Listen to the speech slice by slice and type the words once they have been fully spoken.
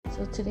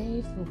So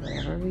today, for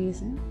whatever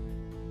reason,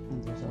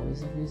 and there's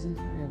always a reason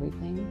for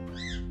everything,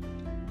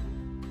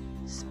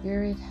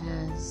 Spirit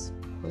has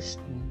pushed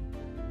me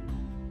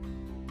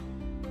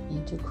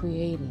into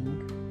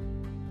creating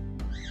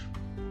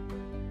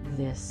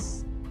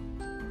this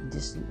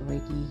distant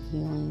Reiki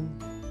healing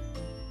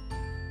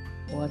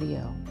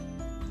audio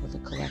for the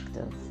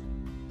collective.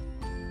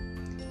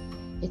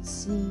 It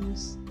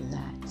seems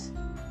that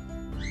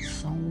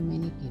so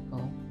many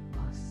people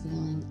are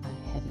feeling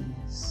a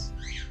heaviness.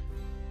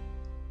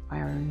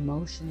 Our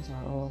emotions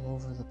are all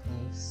over the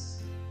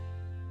place,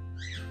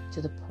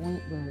 to the point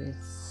where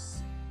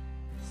it's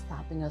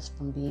stopping us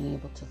from being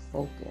able to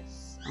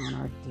focus on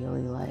our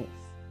daily life,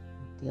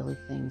 daily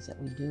things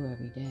that we do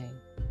every day.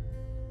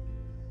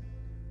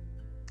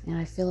 And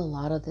I feel a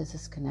lot of this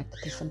is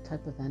connected to some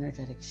type of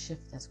energetic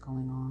shift that's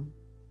going on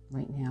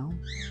right now.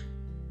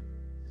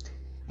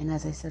 And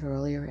as I said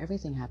earlier,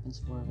 everything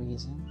happens for a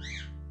reason.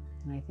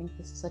 And I think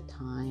this is a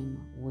time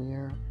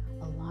where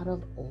a lot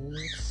of old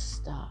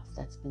stuff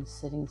that's been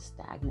sitting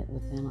stagnant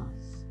within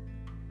us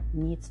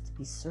needs to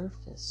be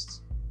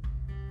surfaced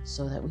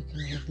so that we can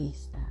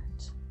release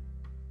that.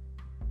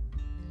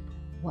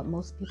 What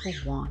most people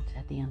want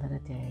at the end of the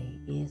day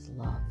is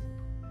love.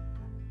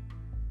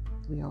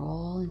 We are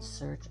all in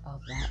search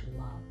of that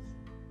love,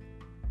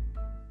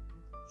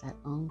 that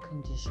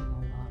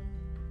unconditional love.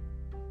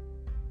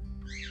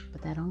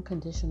 But that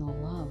unconditional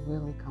love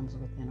really comes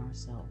within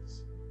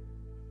ourselves.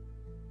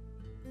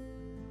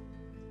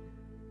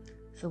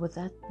 So with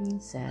that being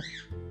said,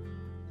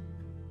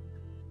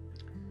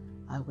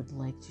 I would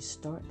like to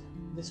start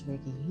this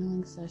Reiki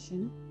healing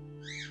session.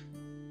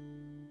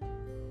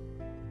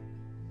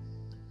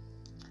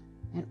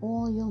 And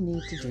all you'll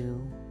need to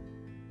do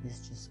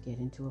is just get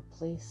into a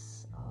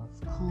place of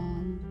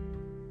calm,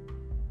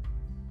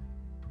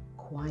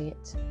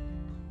 quiet.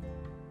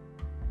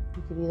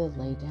 You could either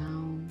lay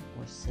down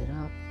or sit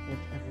up,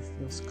 whatever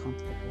feels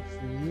comfortable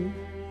for you.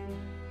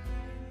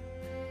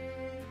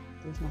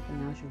 There's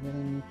nothing else you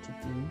really need to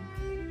do.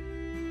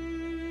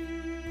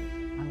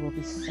 I will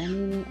be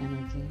sending you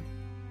energy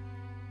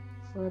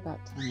for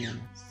about 10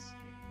 minutes.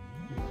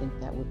 I think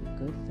that would be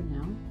good for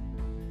now,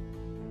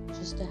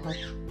 just to help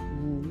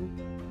you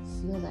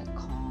feel that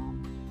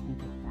calm and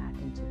get back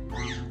into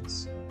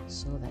balance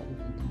so that we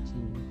can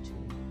continue to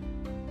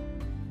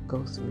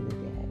go through the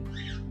day.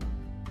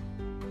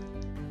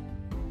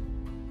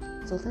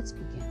 So let's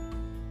begin.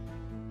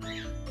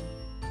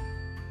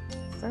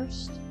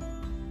 First,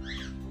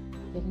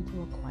 get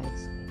into a quiet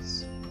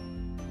space.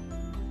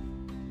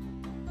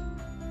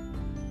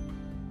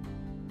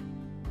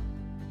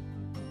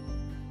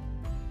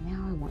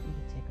 Now I want you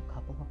to take a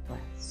couple of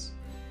breaths.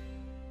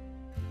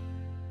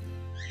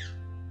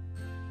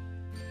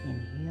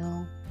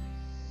 Inhale.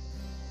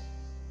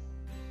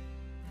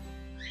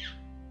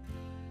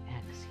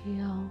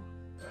 Exhale.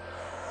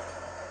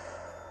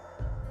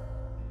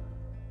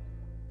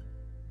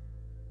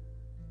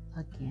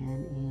 Again,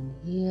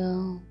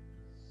 inhale.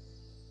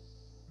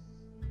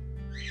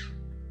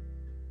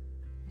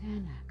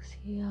 And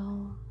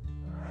exhale.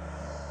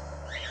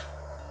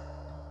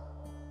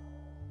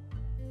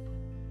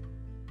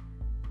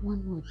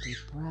 One more deep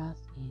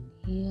breath.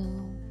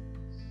 Inhale.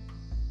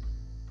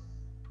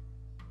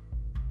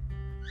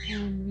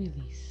 And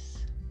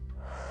release.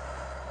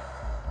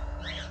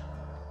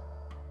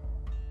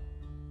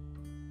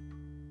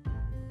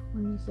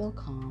 When you feel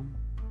calm,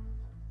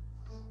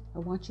 I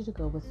want you to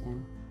go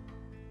within.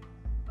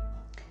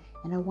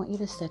 And I want you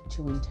to set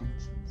 2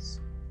 intentions.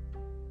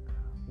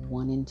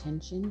 One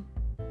intention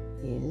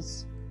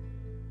is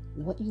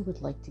what you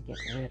would like to get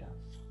rid of.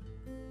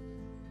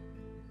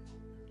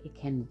 It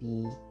can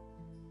be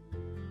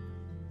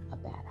a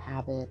bad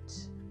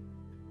habit,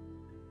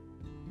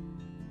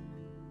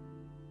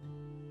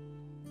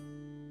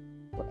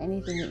 or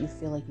anything that you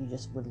feel like you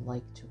just would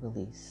like to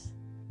release.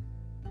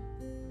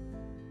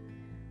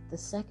 The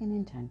second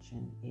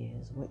intention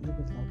is what you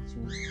would like to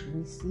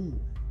receive.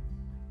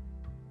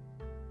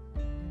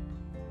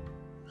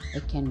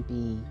 It can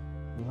be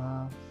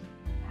love,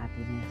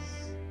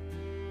 happiness,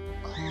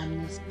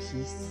 calmness,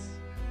 peace.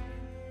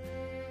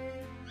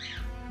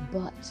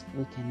 But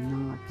we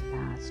cannot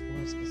ask for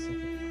a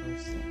specific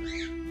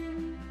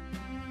person.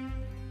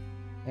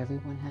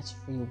 Everyone has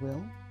free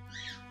will,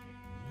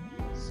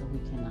 so we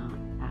cannot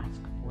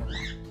ask for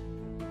that.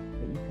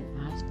 But you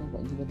can ask for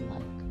what you would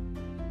like,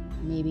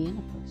 maybe in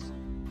a person.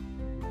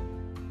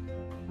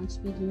 Once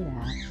we do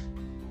that,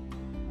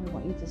 I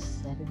want you to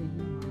set it in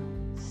your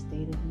mind,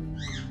 state it in your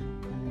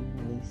mind, and then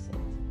release it.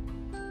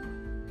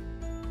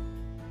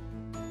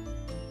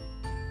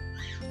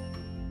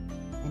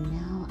 And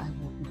now I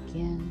will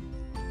begin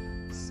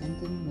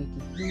sending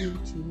Reiki healing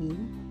to you.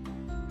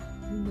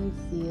 You may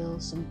feel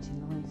some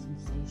tingling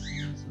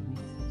sensations, you may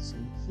feel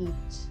some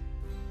heat,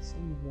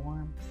 some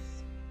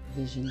warmth,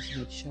 visions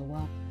may show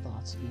up,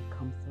 thoughts may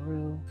come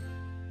through.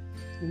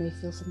 You may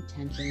feel some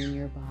tension in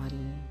your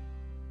body.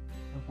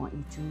 I want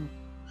you to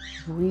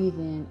breathe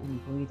in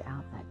and breathe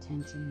out that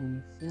tension. When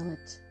you feel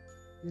it,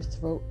 your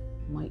throat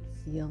might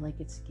feel like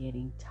it's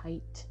getting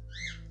tight.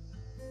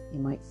 You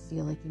might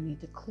feel like you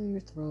need to clear your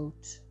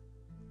throat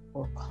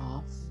or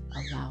cough.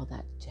 Allow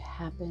that to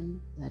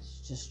happen. That's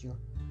just your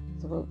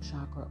throat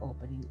chakra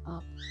opening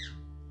up.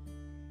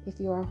 If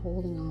you are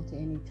holding on to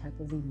any type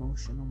of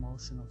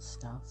emotional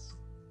stuff,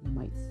 you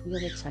might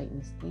feel a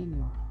tightness in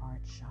your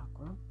heart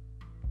chakra.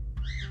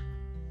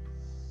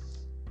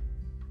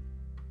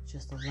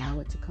 Just allow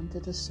it to come to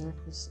the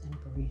surface and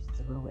breathe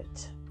through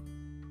it.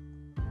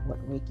 What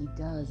Reiki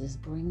does is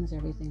brings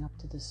everything up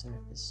to the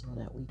surface so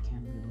that we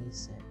can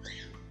release it,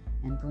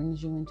 and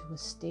brings you into a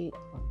state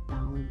of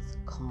balance,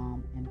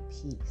 calm, and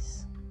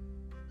peace.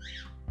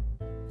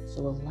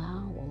 So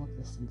allow all of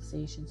the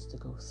sensations to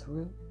go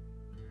through.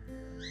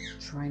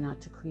 Try not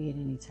to create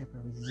any type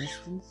of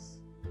resistance.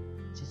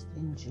 Just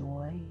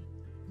enjoy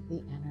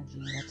the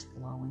energy that's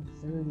flowing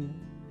through you.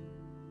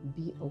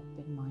 Be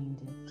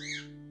open-minded.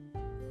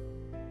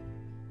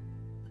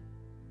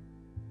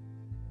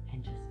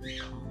 And just be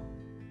calm.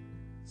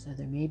 So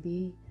there may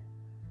be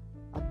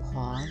a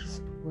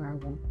pause where I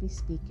won't be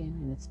speaking,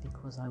 and it's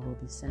because I will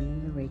be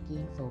sending the Reiki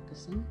and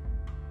focusing.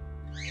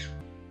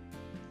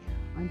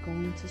 I'm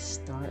going to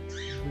start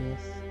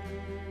with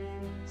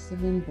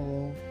singing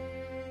bowl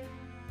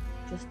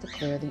just to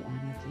clear the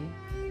energy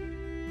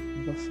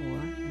before,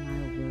 and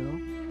I will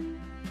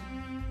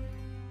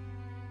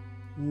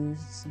use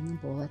the singing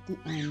bowl at the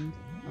end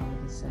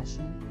of the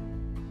session,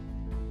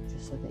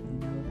 just so that you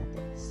know that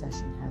the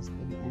session has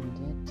been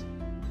ended.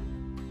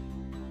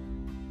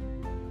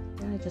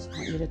 Then I just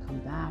want you to come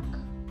back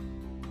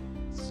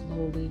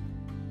slowly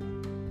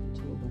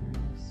into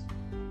awareness,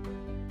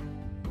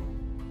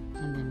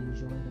 and then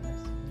enjoy the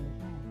rest of your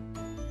day.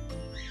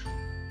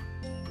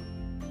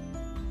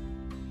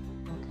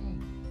 Okay,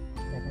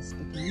 let us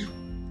begin.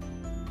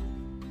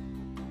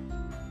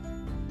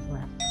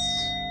 Breaths.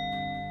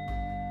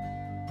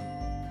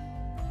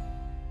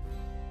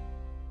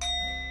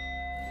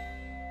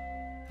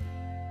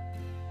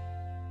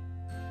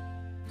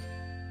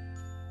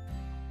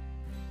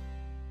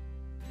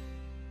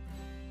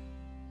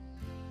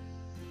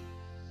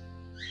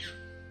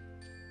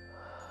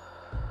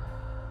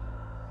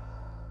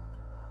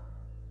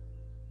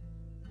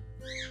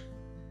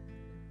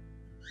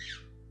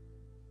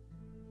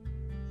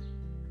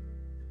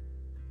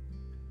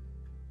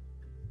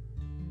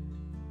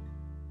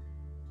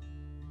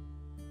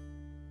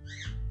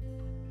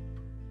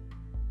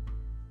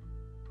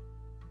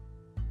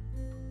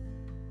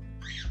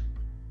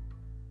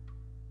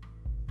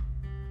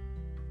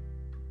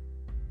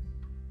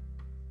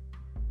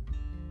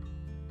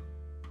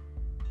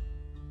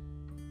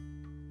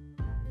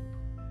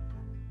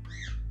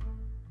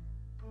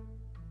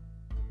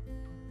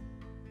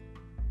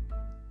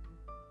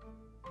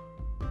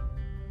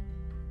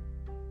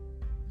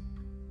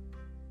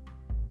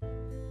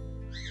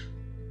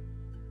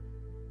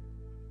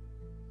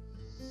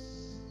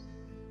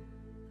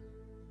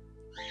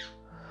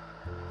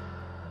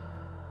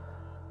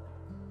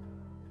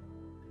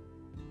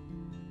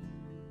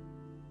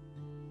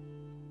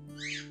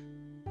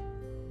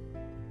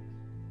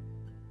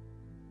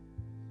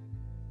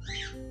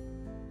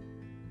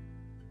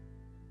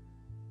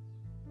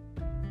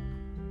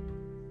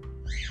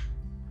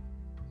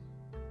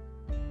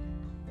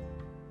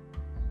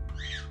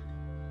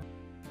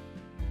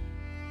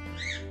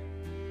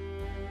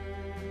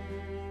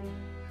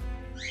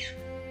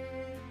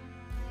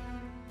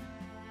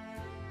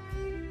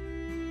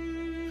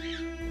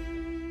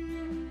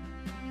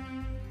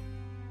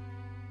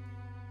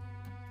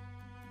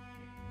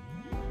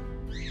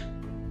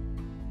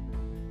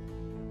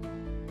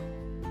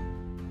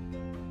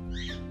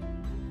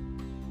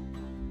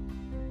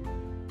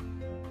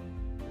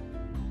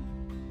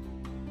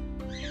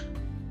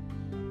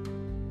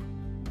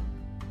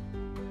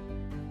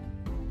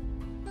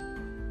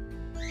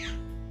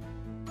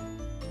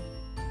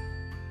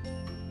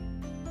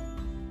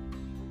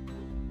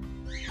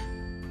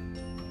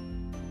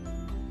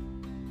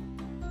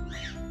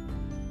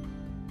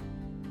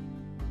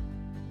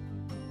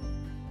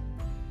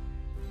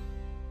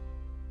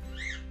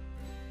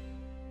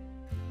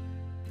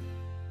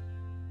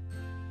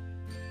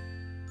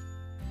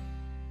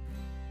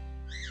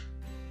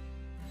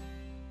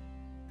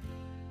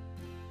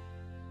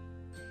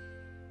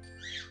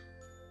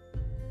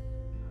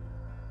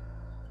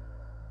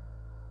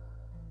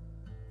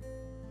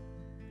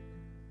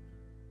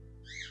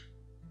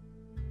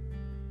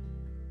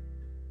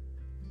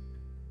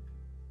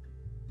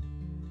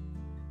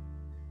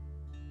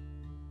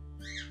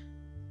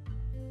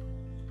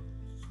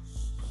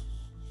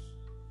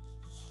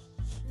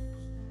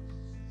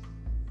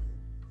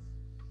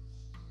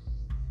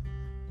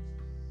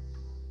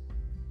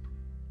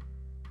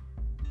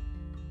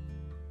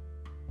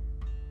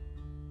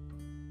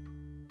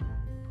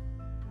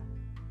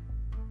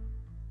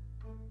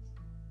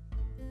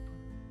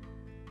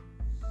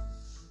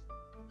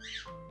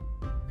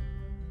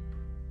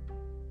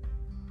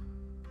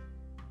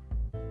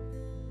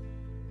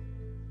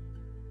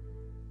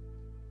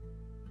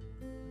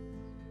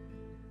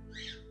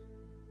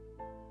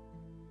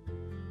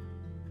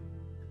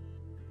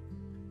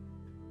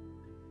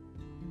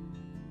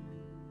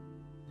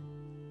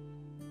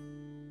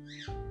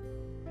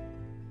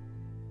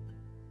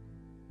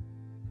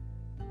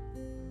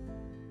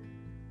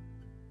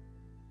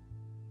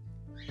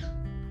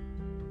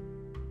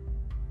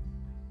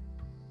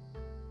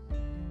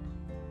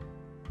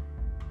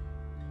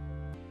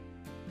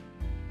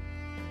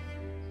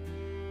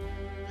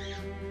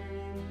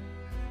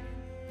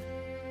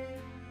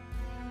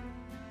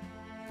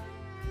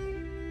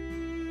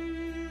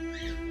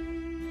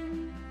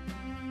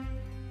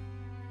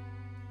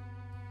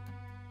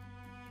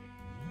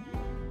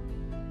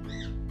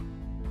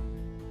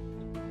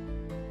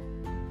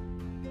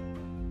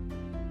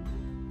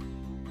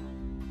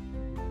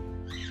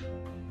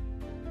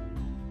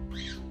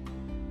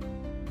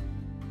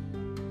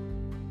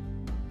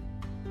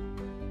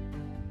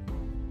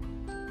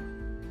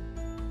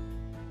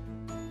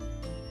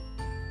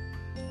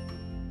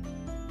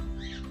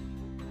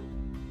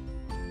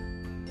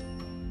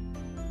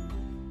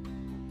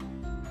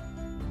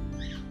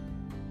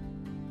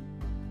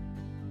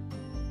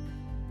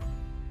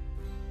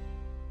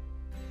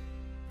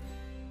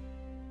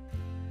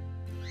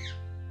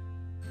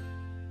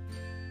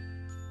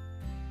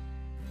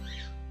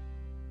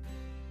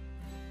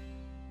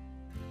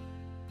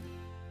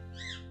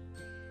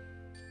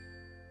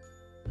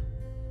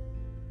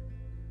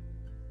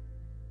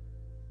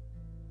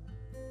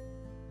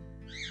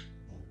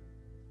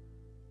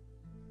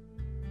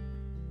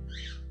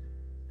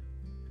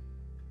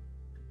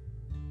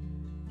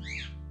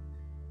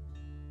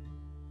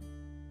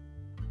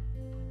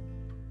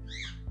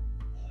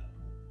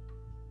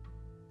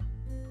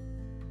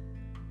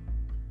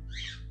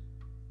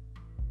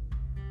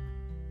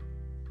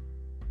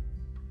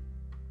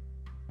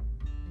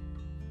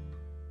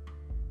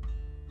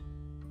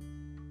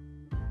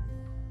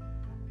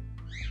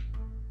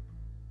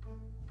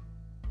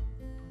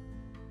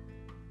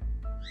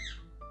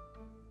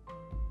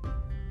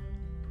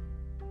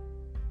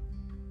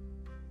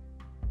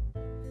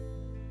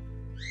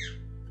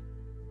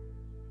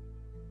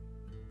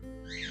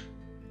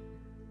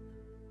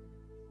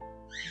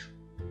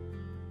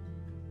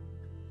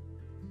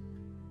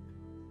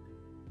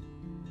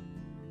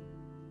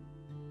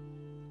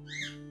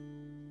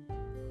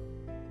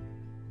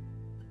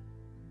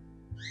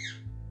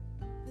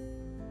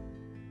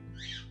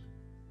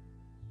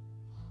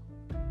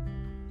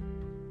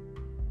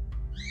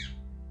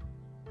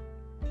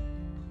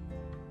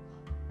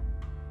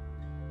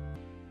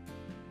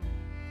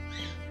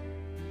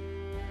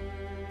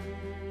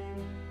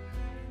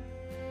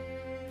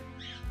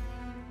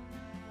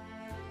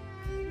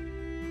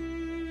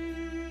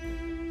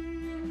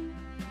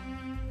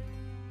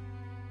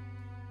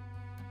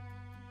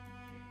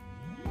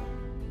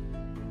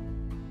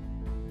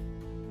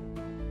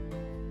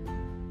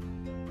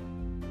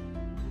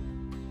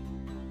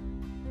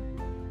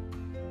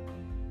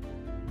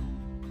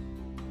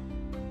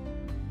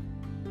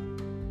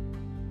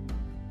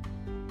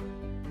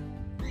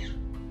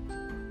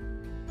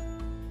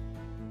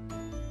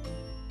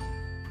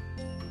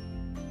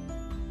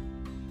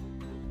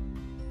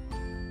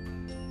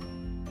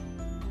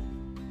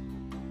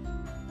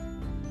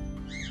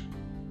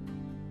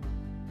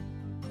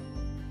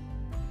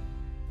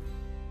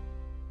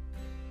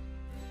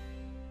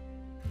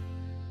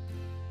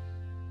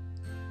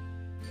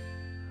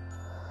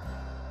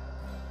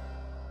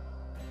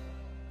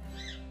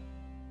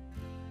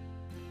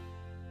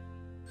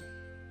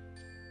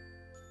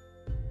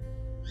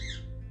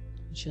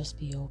 Just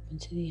be open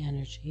to the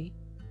energy.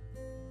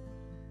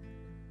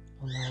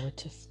 Allow it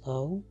to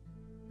flow.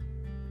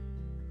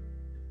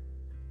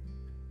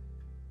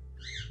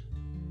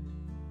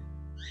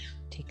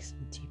 Take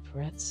some deep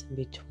breaths in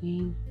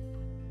between.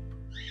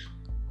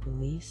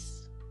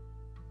 Release.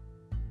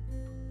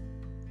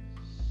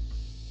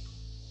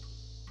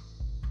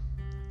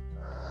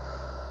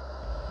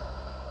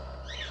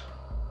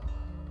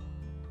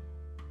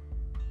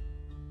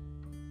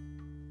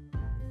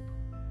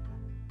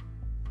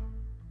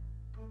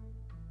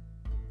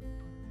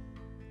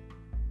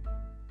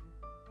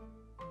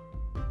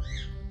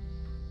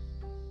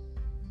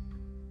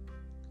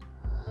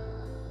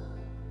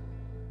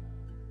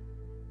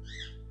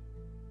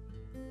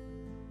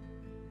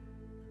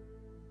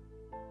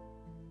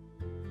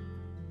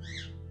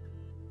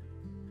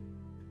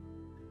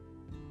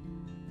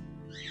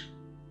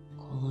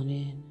 Call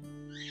in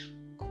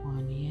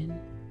Kuan Yin,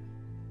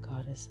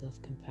 Goddess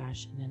of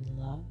Compassion and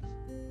Love,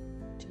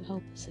 to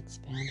help us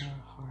expand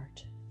our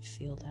heart and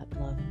feel that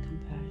love and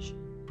compassion.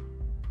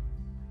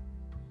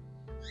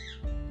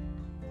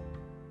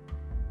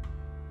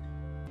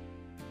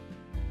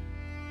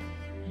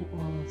 And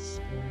all of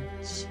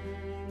spirits,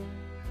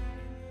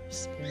 our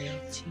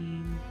spirit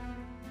team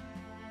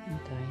and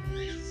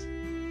guidance,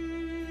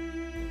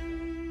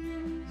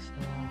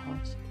 fill our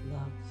hearts with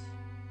love.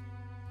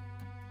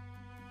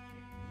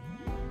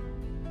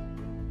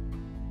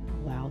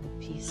 Allow the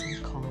peace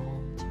and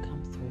calm to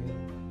come through.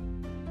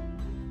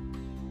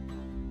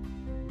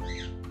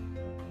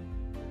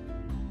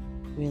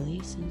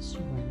 Release and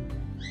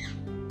surrender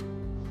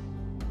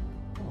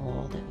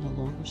all that no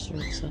longer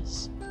serves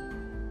us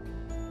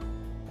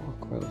or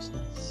grows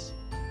us.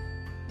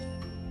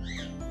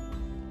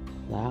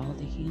 Allow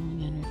the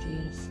healing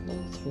energy to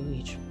flow through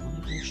each one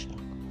of your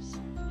chakras,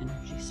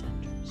 energy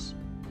centers.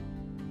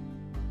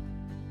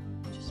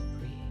 Just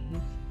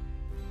breathe,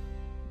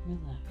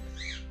 relax.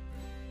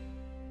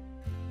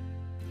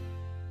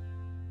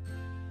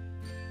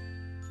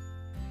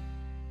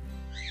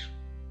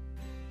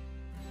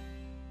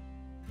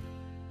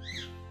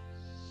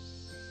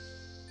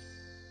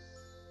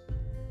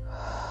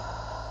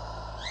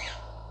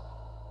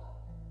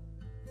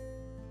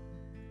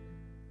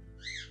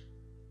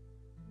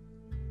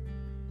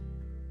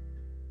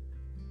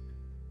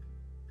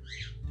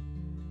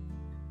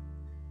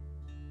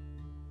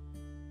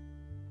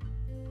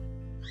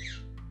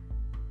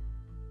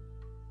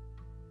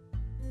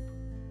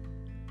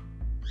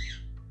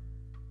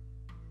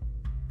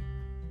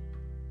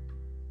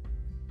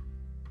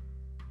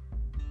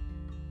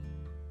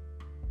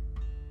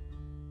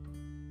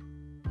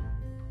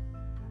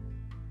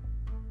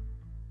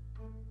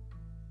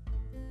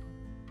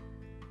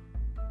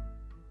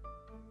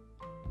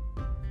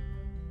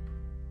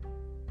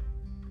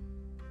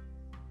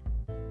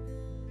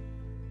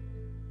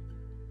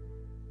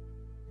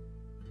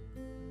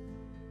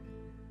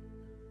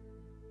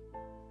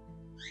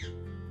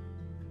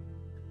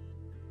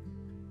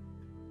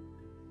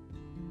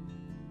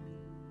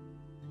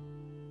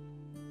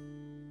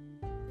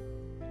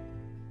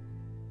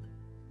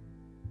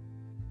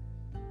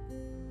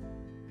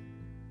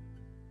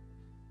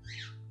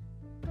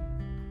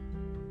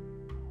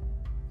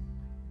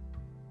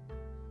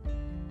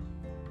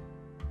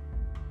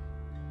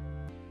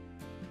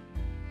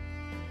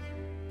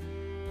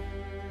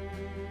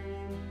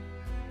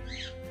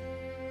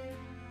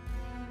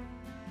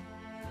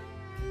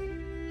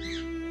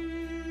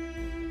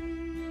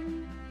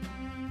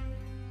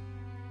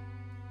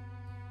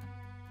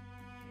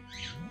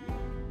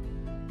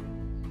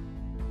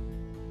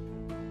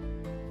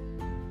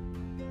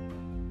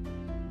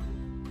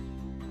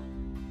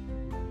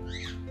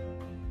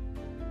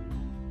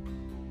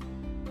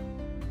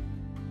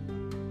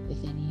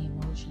 If any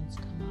emotions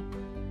come up,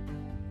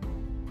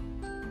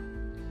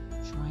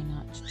 try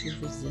not to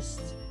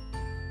resist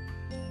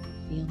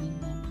feeling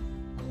them.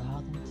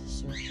 Allow them to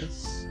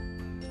surface.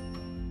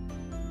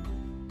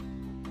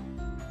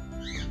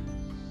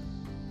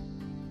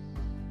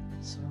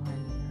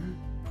 Surrender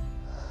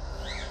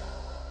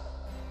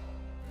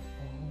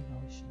all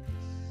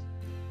emotions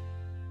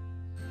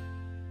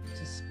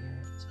to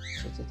Spirit,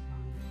 to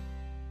Divine.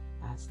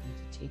 Ask them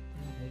to take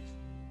them away from you.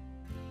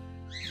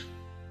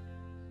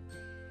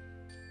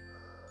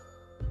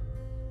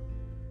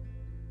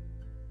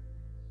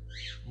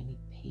 Any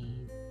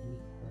pain, any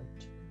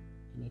hurt,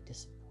 any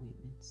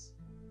disappointments,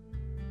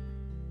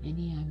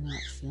 any I'm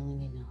not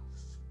feeling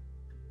enough,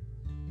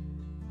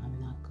 I'm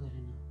not good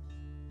enough.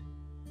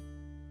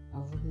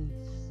 I'll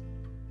release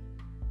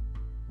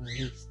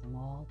them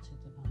all to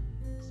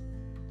Divine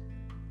Spirit.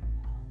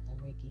 Allow the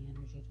Reiki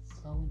energy to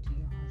flow into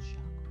your heart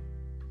chakra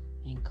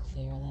and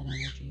clear that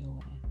energy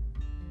away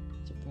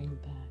to bring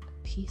back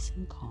peace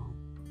and calm.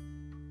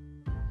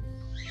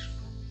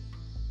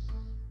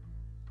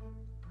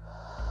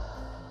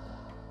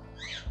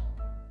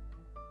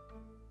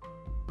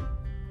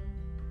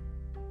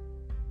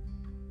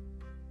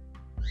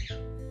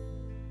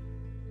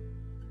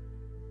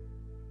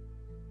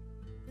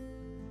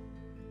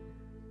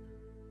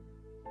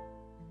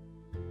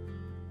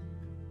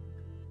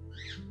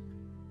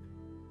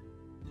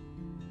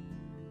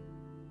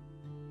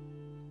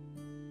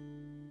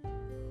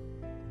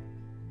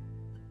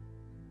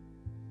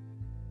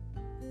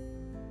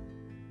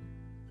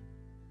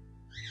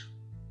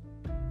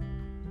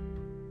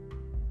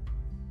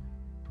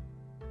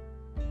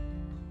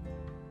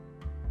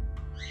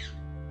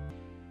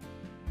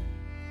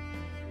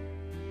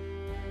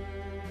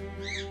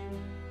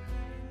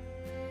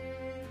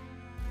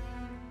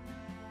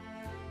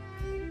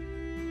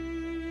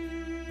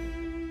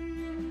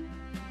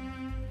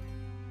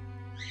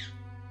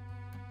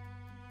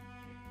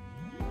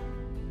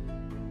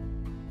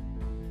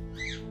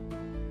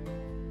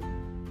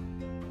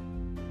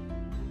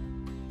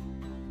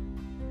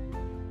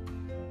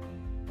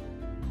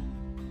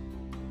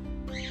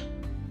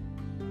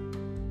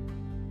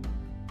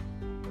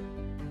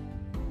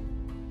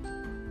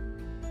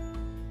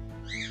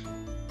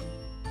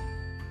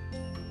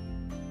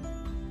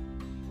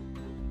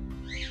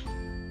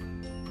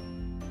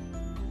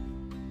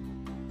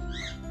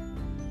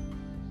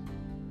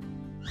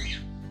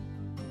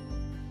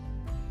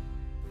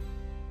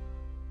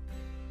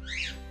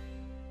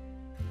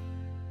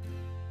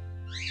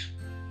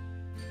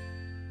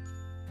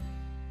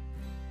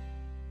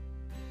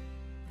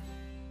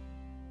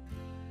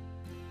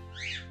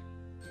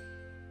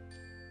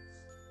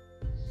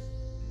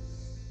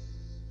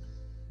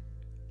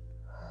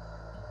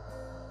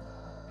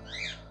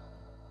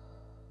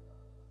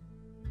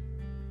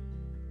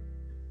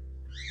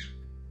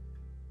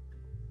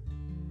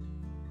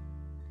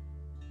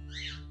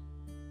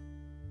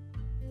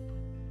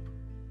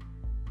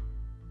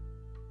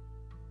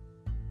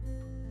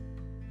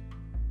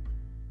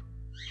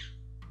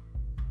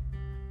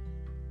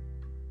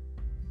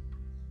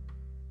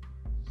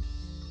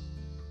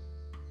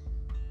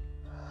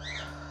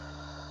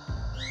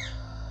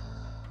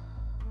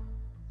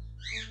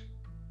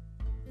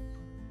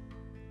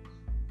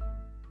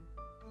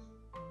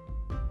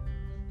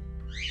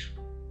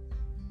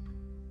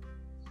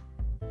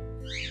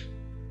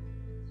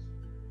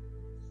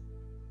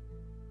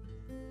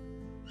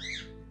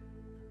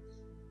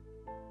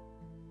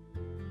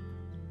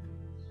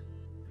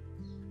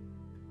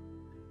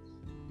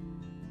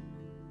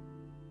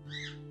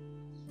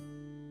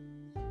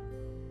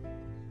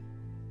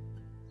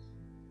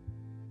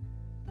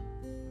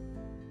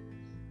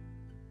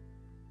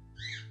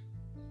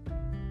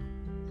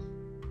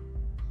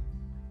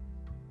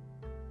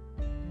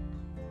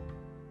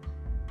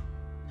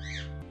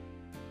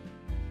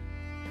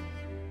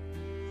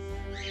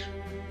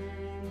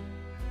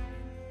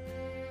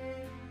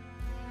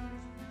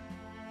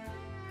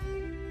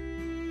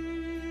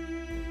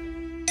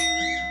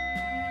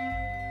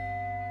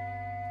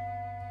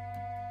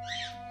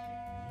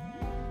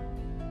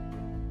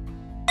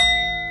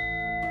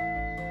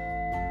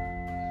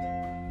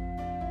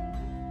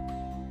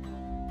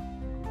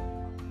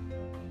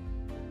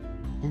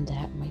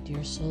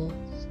 dear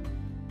souls,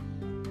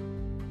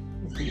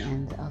 is the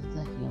end of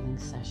the healing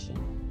session.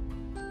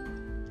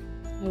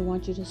 I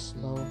want you to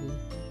slowly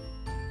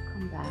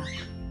come back.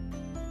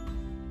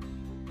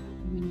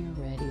 When you're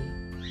ready,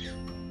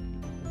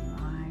 open your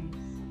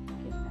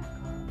eyes, get back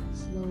up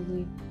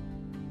slowly.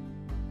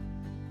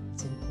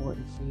 It's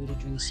important for you to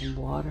drink some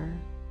water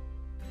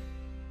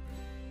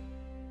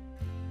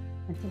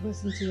and to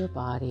listen to your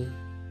body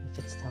if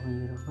it's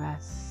telling you to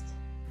rest,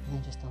 and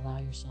then just allow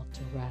yourself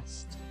to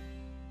rest.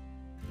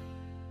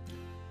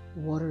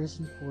 Water is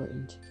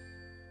important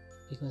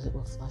because it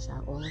will flush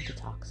out all of the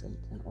toxins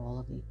and all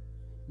of the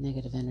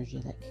negative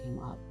energy that came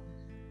up.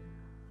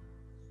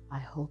 I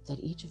hope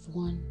that each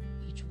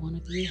one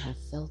of you have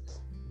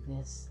felt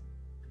this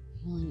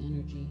healing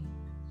energy,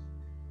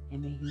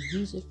 and may you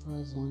use it for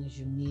as long as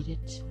you need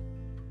it,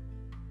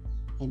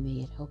 and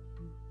may it help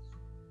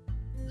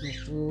you get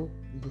through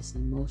this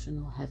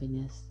emotional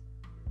heaviness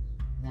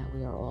that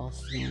we are all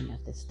feeling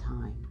at this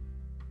time.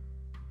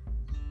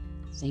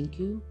 Thank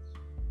you,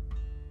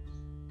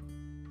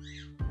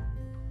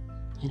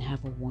 and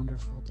have a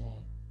wonderful day.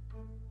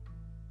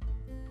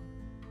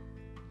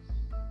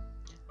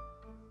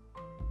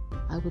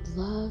 I would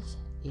love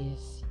if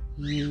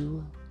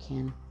you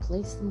can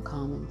place some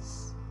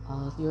comments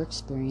of your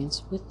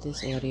experience with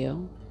this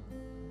audio,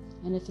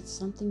 and if it's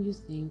something you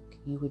think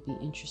you would be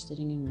interested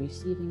in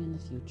receiving in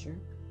the future.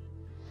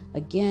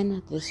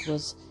 Again, this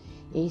was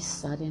a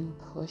sudden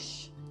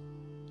push.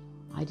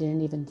 I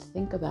didn't even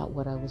think about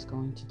what I was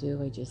going to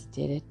do. I just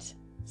did it.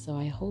 So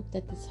I hope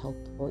that this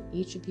helped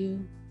each of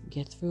you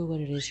get through what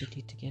it is you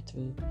need to get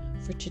through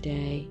for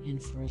today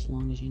and for as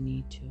long as you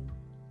need to.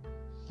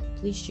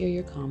 Please share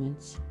your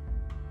comments.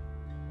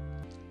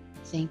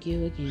 Thank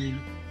you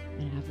again,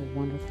 and have a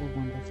wonderful,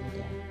 wonderful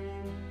day.